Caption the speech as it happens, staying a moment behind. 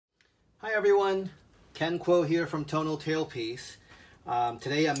Hi everyone, Ken Kuo here from Tonal Tailpiece.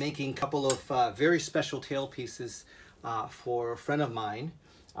 Today I'm making a couple of very special tailpieces for a friend of mine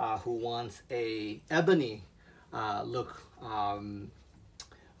who wants a ebony look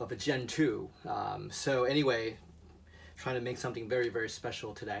of a Gen 2. So anyway, trying to make something very, very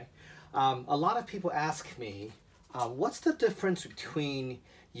special today. A lot of people ask me, what's the difference between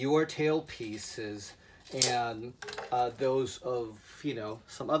your tailpieces and those of,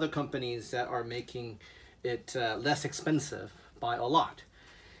 some other companies that are making it less expensive by a lot?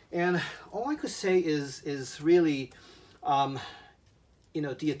 And all I could say is really,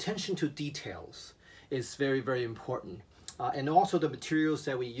 the attention to details is very, very important. And also the materials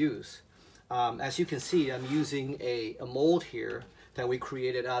that we use. As you can see, I'm using a mold here that we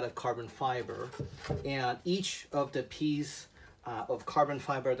created out of carbon fiber. And each of the piece of carbon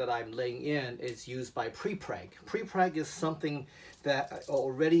fiber that I'm laying in is used by prepreg. Prepreg is something that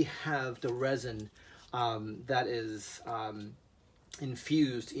already have the resin that is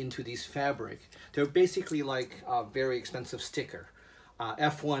infused into these fabric. They're basically like a very expensive sticker.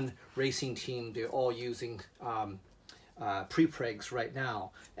 F1 racing team, they're all using prepregs right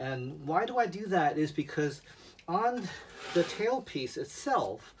now. And why do I do that is because on the tailpiece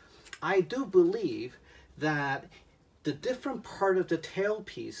itself, I do believe that the different part of the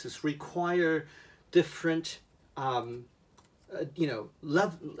tailpieces require different,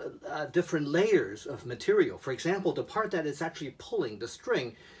 different layers of material. For example, the part that is actually pulling the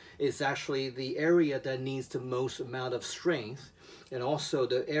string is actually the area that needs the most amount of strength, and also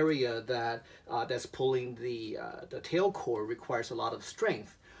the area that that's pulling the tail cord requires a lot of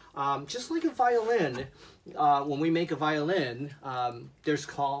strength. Just like a violin, when we make a violin, there's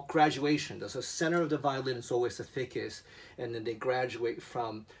called graduation. There's a center of the violin is always the thickest, and then they graduate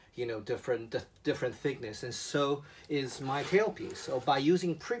from different thickness, and so is my tailpiece. So by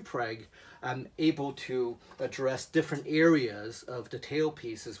using prepreg, I'm able to address different areas of the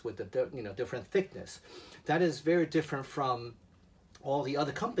tailpieces with the different thickness. That is very different from all the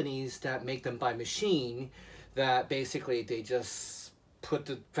other companies that make them by machine, that basically they just put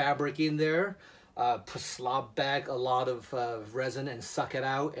the fabric in there, slop bag a lot of resin and suck it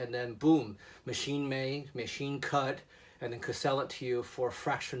out, and then boom, machine made, machine cut, and then could sell it to you for a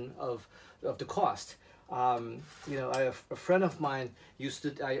fraction of the cost. I have a friend of mine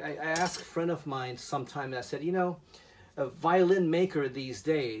I asked a friend of mine sometime, I said, a violin maker these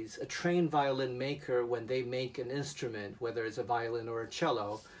days, a trained violin maker, when they make an instrument, whether it's a violin or a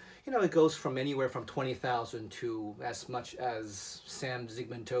cello, it goes from anywhere from 20,000 to as much as Sam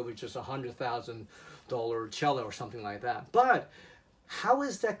Zygmuntovich's $100,000 cello or something like that. But how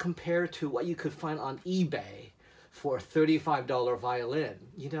is that compared to what you could find on eBay for a $35 violin?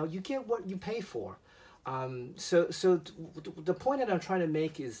 You get what you pay for. So the point that I'm trying to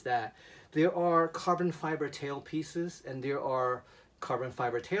make is that there are carbon fiber tailpieces and there are carbon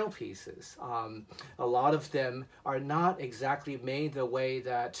fiber tailpieces. A lot of them are not exactly made the way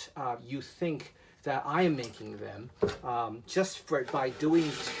that you think that I am making them. Just by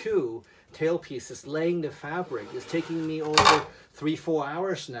doing two tailpieces, laying the fabric is taking me over 3-4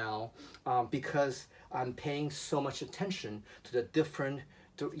 hours now, because I'm paying so much attention to the different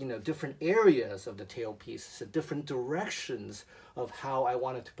areas of the tailpieces, the different directions of how I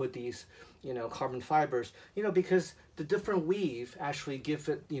wanted to put these, carbon fibers, because the different weave actually give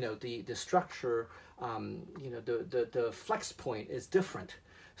it, the structure, the flex point is different.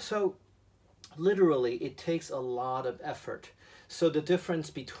 So literally it takes a lot of effort. So the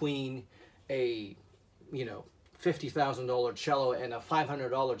difference between a, $50,000 cello and a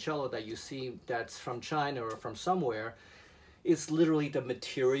 $500 cello that you see that's from China or from somewhere, it's literally the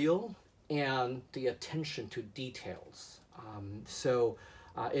material and the attention to details.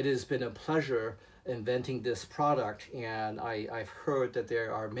 It has been a pleasure inventing this product, and I've heard that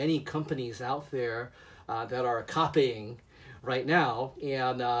there are many companies out there that are copying right now,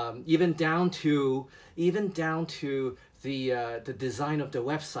 and even down to the design of the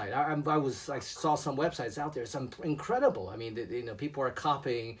website. I saw some websites out there, some incredible. I mean, people are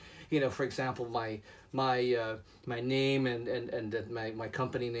copying. For example, my name and my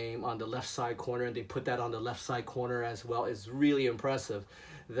company name on the left side corner, and they put that on the left side corner as well. It's really impressive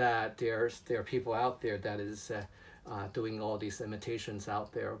that there are people out there that is doing all these imitations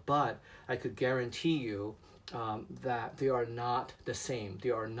out there. But I could guarantee you that they are not the same.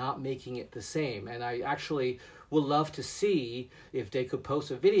 They are not making it the same. And I actually would love to see if they could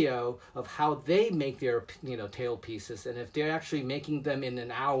post a video of how they make their tail pieces, and if they're actually making them in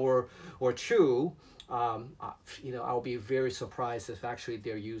an hour or two. I'll be very surprised if actually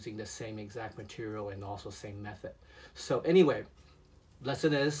they're using the same exact material and also same method. So anyway,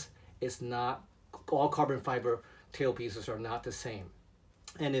 lesson is It's not, all carbon fiber tailpieces are not the same.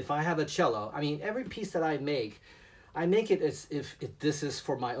 And if I have a cello, I mean, every piece that I make it as if this is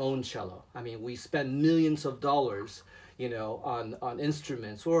for my own cello. I mean, we spend millions of dollars, you know, on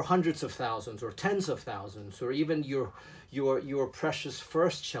instruments, or hundreds of thousands, or tens of thousands, or even your precious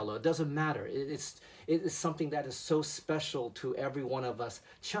first cello. It doesn't matter. It is something that is so special to every one of us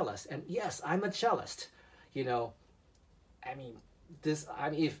cellists. And yes, I'm a cellist. You know, I mean,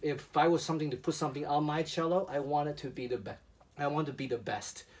 if I was something to put something on my cello, I want it to be the best. I want to be the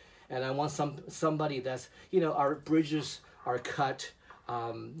best. And I want somebody that's, you know, our bridges are cut,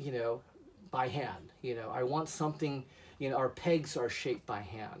 you know, by hand. You know, I want something, you know, our pegs are shaped by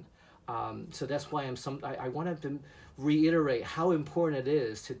hand. So that's why I wanted to reiterate how important it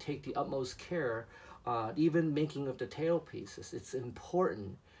is to take the utmost care, even making of the tailpieces. It's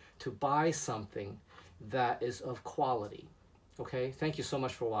important to buy something that is of quality. Okay, thank you so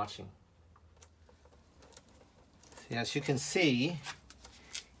much for watching. As you can see,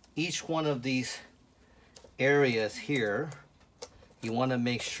 each one of these areas here, you want to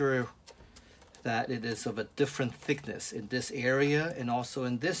make sure that it is of a different thickness in this area and also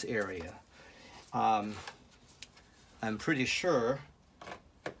in this area. I'm pretty sure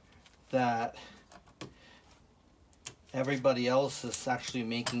that everybody else is actually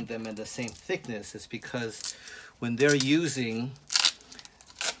making them in the same thickness. It's because when they're using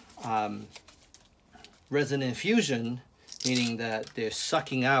resin infusion, meaning that they're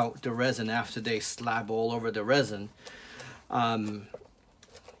sucking out the resin after they slab all over the resin,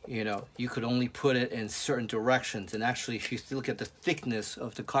 you know, you could only put it in certain directions. And actually, if you look at the thickness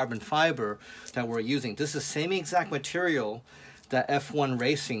of the carbon fiber that we're using, this is the same exact material that F1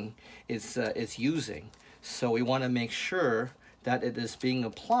 Racing is using. So we want to make sure that it is being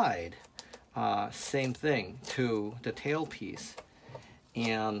applied, same thing, to the tailpiece.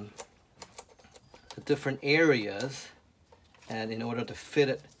 And the different areas, and in order to fit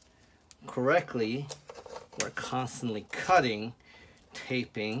it correctly, we're constantly cutting,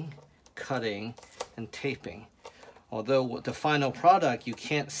 taping, cutting, and taping. Although with the final product you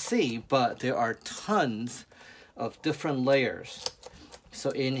can't see, but there are tons of different layers.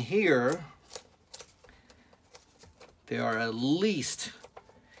 So in here, there are at least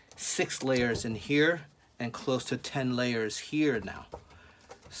 6 layers in here and close to 10 layers here now.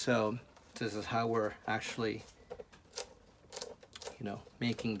 So this is how we're actually, you know,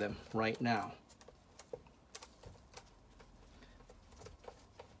 making them right now.